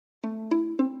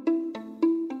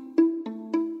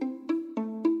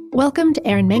Welcome to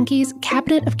Aaron Mahnke's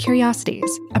Cabinet of Curiosities,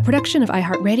 a production of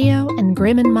iHeartRadio and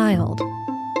Grim and Mild.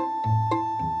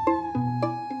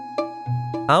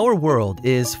 Our world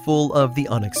is full of the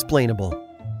unexplainable.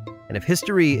 And if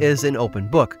history is an open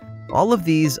book, all of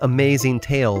these amazing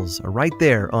tales are right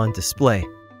there on display,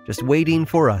 just waiting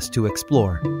for us to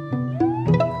explore.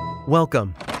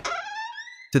 Welcome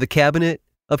to the Cabinet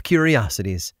of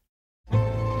Curiosities.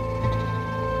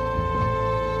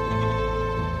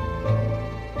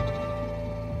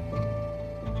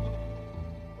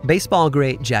 Baseball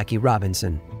great Jackie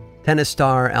Robinson, tennis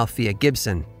star Althea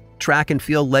Gibson, track and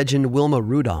field legend Wilma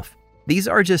Rudolph. These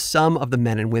are just some of the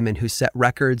men and women who set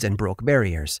records and broke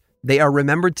barriers. They are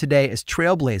remembered today as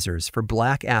trailblazers for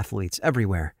black athletes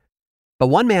everywhere. But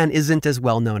one man isn't as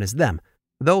well known as them,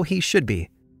 though he should be.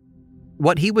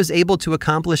 What he was able to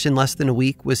accomplish in less than a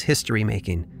week was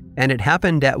history-making, and it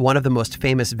happened at one of the most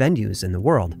famous venues in the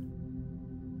world.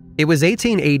 It was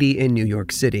 1880 in New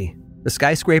York City. The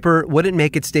skyscraper wouldn't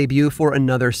make its debut for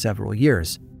another several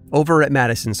years. Over at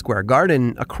Madison Square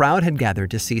Garden, a crowd had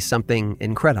gathered to see something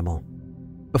incredible.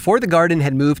 Before the garden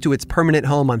had moved to its permanent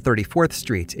home on 34th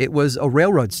Street, it was a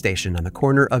railroad station on the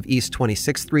corner of East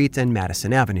 26th Street and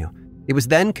Madison Avenue. It was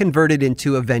then converted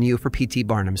into a venue for P.T.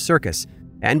 Barnum's circus,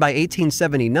 and by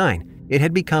 1879, it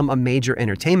had become a major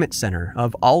entertainment center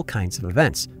of all kinds of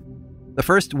events. The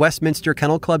first Westminster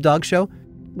Kennel Club dog show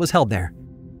was held there.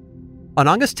 On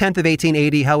August 10th of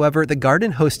 1880, however, the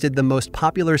garden hosted the most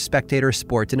popular spectator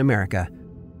sport in America.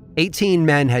 18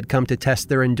 men had come to test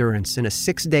their endurance in a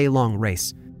 6-day-long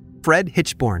race. Fred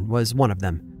Hitchborn was one of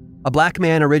them. A black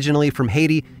man originally from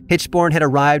Haiti, Hitchborn had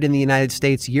arrived in the United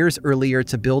States years earlier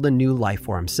to build a new life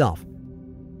for himself.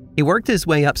 He worked his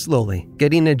way up slowly,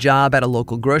 getting a job at a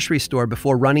local grocery store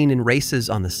before running in races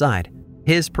on the side.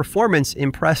 His performance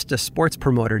impressed a sports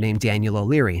promoter named Daniel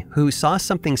O'Leary, who saw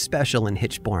something special in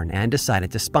Hitchborn and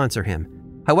decided to sponsor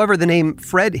him. However, the name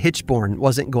Fred Hitchborn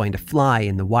wasn't going to fly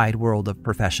in the wide world of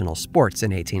professional sports in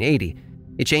 1880.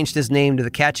 He changed his name to the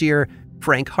catchier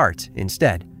Frank Hart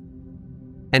instead.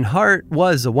 And Hart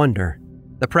was a wonder.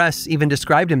 The press even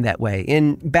described him that way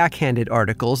in backhanded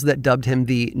articles that dubbed him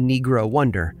the Negro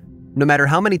Wonder. No matter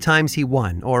how many times he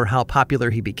won or how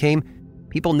popular he became,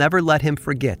 people never let him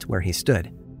forget where he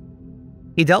stood.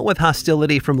 He dealt with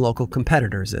hostility from local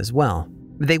competitors as well.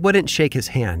 They wouldn't shake his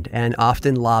hand and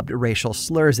often lobbed racial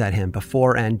slurs at him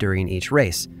before and during each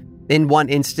race. In one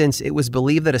instance, it was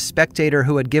believed that a spectator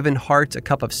who had given Hart a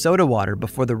cup of soda water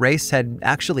before the race had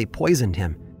actually poisoned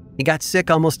him. He got sick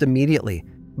almost immediately,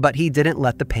 but he didn't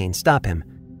let the pain stop him.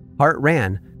 Hart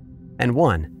ran and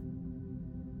won.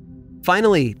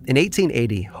 Finally, in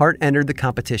 1880, Hart entered the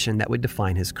competition that would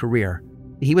define his career.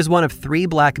 He was one of 3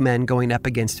 black men going up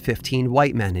against 15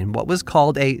 white men in what was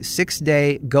called a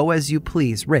 6-day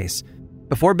go-as-you-please race.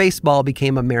 Before baseball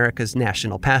became America's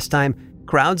national pastime,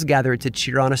 crowds gathered to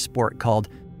cheer on a sport called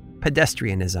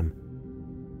pedestrianism.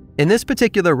 In this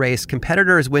particular race,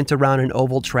 competitors went around an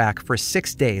oval track for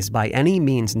 6 days by any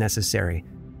means necessary.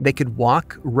 They could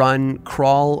walk, run,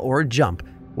 crawl, or jump,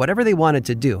 whatever they wanted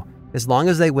to do, as long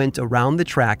as they went around the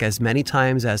track as many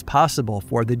times as possible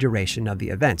for the duration of the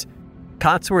event.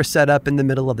 Cots were set up in the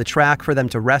middle of the track for them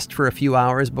to rest for a few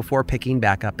hours before picking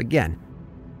back up again.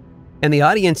 And the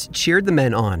audience cheered the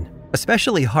men on,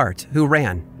 especially Hart, who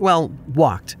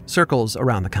walked circles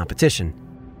around the competition.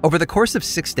 Over the course of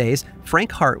 6 days,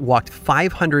 Frank Hart walked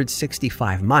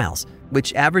 565 miles,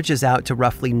 which averages out to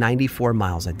roughly 94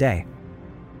 miles a day.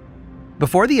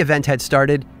 Before the event had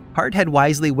started, Hart had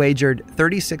wisely wagered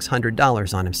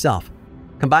 $3,600 on himself.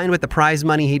 Combined with the prize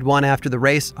money he'd won after the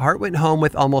race, Hart went home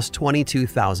with almost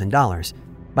 $22,000.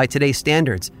 By today's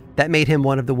standards, that made him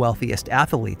one of the wealthiest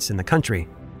athletes in the country.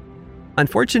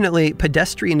 Unfortunately,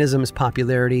 pedestrianism's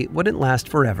popularity wouldn't last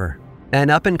forever.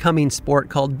 An up-and-coming sport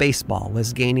called baseball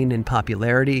was gaining in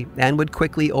popularity and would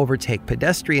quickly overtake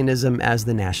pedestrianism as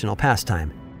the national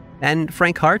pastime. And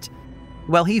Frank Hart?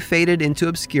 Well, he faded into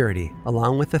obscurity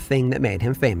along with the thing that made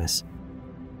him famous.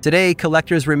 Today,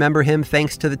 collectors remember him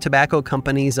thanks to the tobacco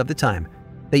companies of the time.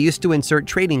 They used to insert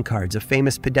trading cards of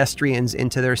famous pedestrians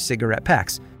into their cigarette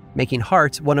packs, making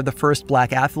Hart one of the first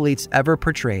black athletes ever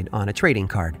portrayed on a trading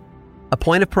card. A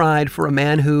point of pride for a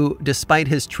man who, despite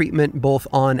his treatment both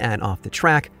on and off the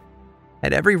track,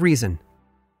 had every reason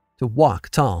to walk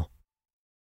tall.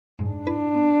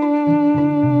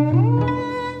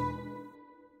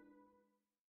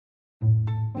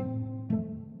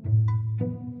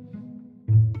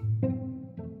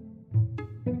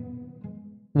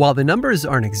 While the numbers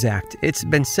aren't exact, it's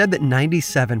been said that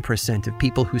 97% of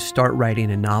people who start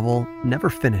writing a novel never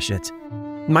finish it.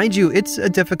 Mind you, it's a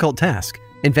difficult task.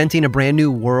 Inventing a brand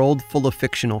new world full of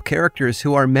fictional characters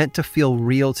who are meant to feel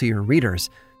real to your readers.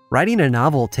 Writing a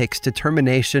novel takes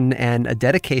determination and a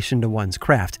dedication to one's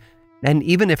craft. And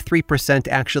even if 3%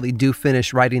 actually do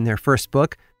finish writing their first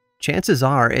book, chances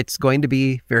are it's going to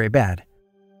be very bad.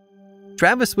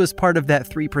 Travis was part of that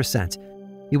 3%.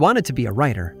 He wanted to be a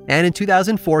writer, and in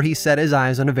 2004 he set his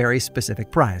eyes on a very specific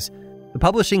prize. The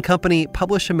publishing company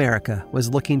Publish America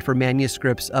was looking for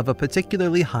manuscripts of a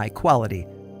particularly high quality.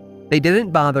 They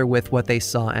didn't bother with what they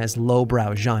saw as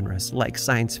lowbrow genres like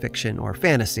science fiction or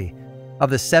fantasy. Of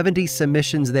the 70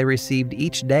 submissions they received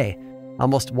each day,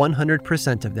 almost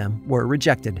 100% of them were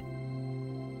rejected.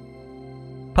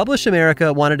 Publish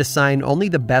America wanted to sign only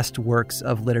the best works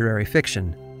of literary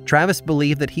fiction. Travis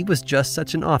believed that he was just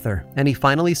such an author, and he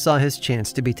finally saw his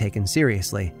chance to be taken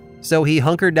seriously. So he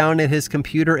hunkered down at his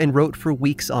computer and wrote for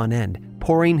weeks on end,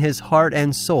 pouring his heart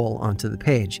and soul onto the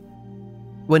page.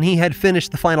 When he had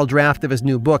finished the final draft of his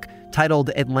new book,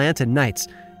 titled Atlanta Nights,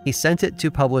 he sent it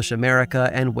to Publish America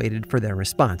and waited for their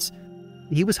response.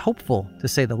 He was hopeful, to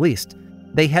say the least.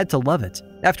 They had to love it.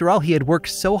 After all, he had worked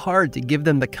so hard to give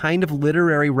them the kind of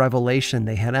literary revelation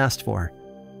they had asked for.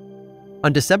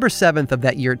 On December 7th of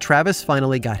that year, Travis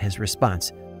finally got his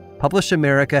response. Publish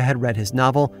America had read his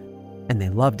novel, and they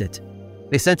loved it.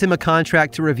 They sent him a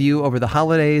contract to review over the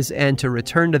holidays and to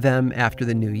return to them after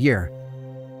the new year.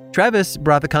 Travis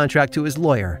brought the contract to his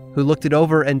lawyer, who looked it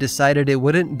over and decided it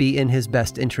wouldn't be in his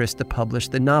best interest to publish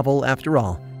the novel after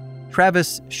all.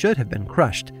 Travis should have been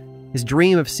crushed. His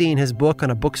dream of seeing his book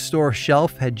on a bookstore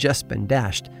shelf had just been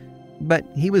dashed, but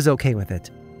he was okay with it.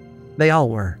 They all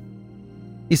were.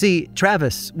 You see,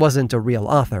 Travis wasn't a real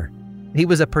author. He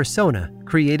was a persona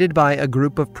created by a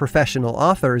group of professional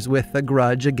authors with a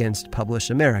grudge against Publish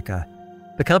America.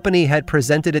 The company had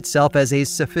presented itself as a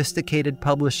sophisticated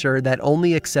publisher that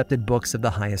only accepted books of the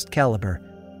highest caliber.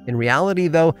 In reality,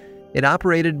 though, it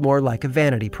operated more like a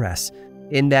vanity press,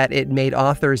 in that it made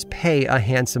authors pay a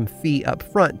handsome fee up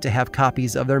front to have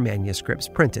copies of their manuscripts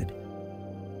printed.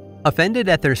 Offended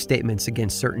at their statements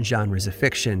against certain genres of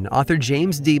fiction, author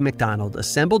James D. MacDonald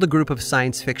assembled a group of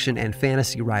science fiction and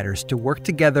fantasy writers to work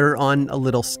together on a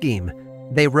little scheme.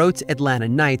 They wrote Atlanta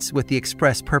Nights with the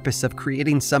express purpose of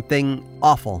creating something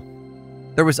awful.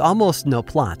 There was almost no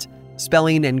plot.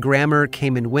 Spelling and grammar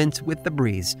came and went with the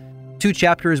breeze. 2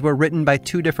 chapters were written by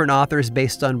 2 different authors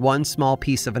based on one small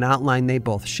piece of an outline they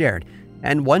both shared,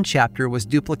 and 1 chapter was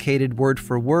duplicated word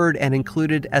for word and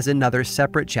included as another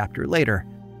separate chapter later.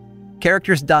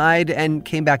 Characters died and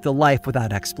came back to life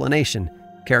without explanation.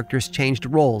 Characters changed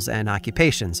roles and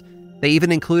occupations. They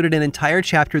even included an entire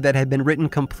chapter that had been written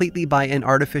completely by an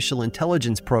artificial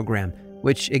intelligence program,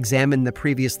 which examined the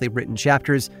previously written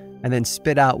chapters and then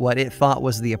spit out what it thought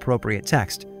was the appropriate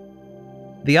text.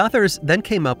 The authors then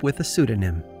came up with a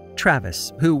pseudonym,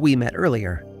 Travis, who we met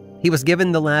earlier. He was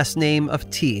given the last name of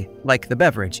T, like the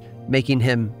beverage, making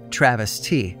him Travis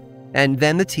T. And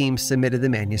then the team submitted the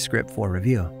manuscript for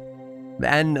review.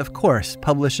 And of course,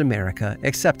 Publish America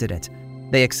accepted it.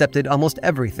 They accepted almost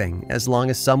everything as long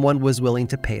as someone was willing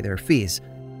to pay their fees.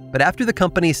 But after the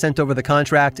company sent over the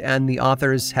contract and the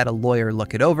authors had a lawyer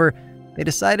look it over, they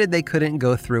decided they couldn't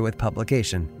go through with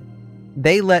publication.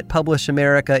 They let Publish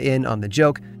America in on the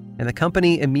joke, and the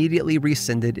company immediately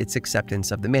rescinded its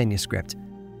acceptance of the manuscript.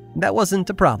 That wasn't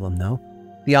a problem, though.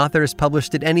 The authors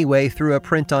published it anyway through a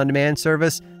print-on-demand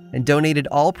service and donated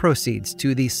all proceeds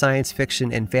to the Science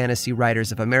Fiction and Fantasy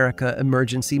Writers of America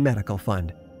Emergency Medical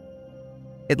Fund.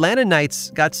 Atlanta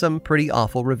Nights got some pretty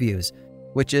awful reviews,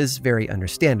 which is very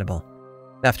understandable.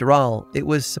 After all, it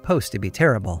was supposed to be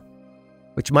terrible,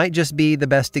 which might just be the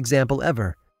best example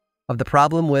ever of the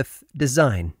problem with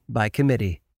design by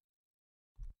committee.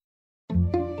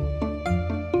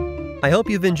 I hope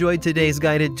you've enjoyed today's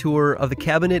guided tour of the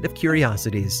Cabinet of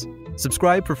Curiosities.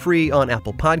 Subscribe for free on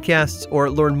Apple Podcasts or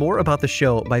learn more about the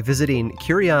show by visiting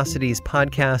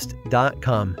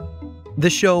curiositiespodcast.com.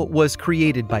 This show was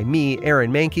created by me,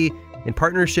 Aaron Mahnke, in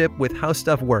partnership with How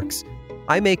Stuff Works.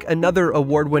 I make another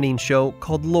award-winning show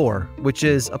called Lore, which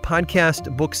is a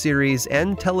podcast, book series,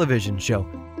 and television show,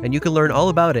 and you can learn all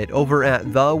about it over at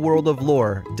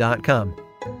theworldoflore.com.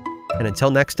 And until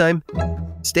next time,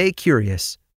 stay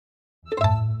curious.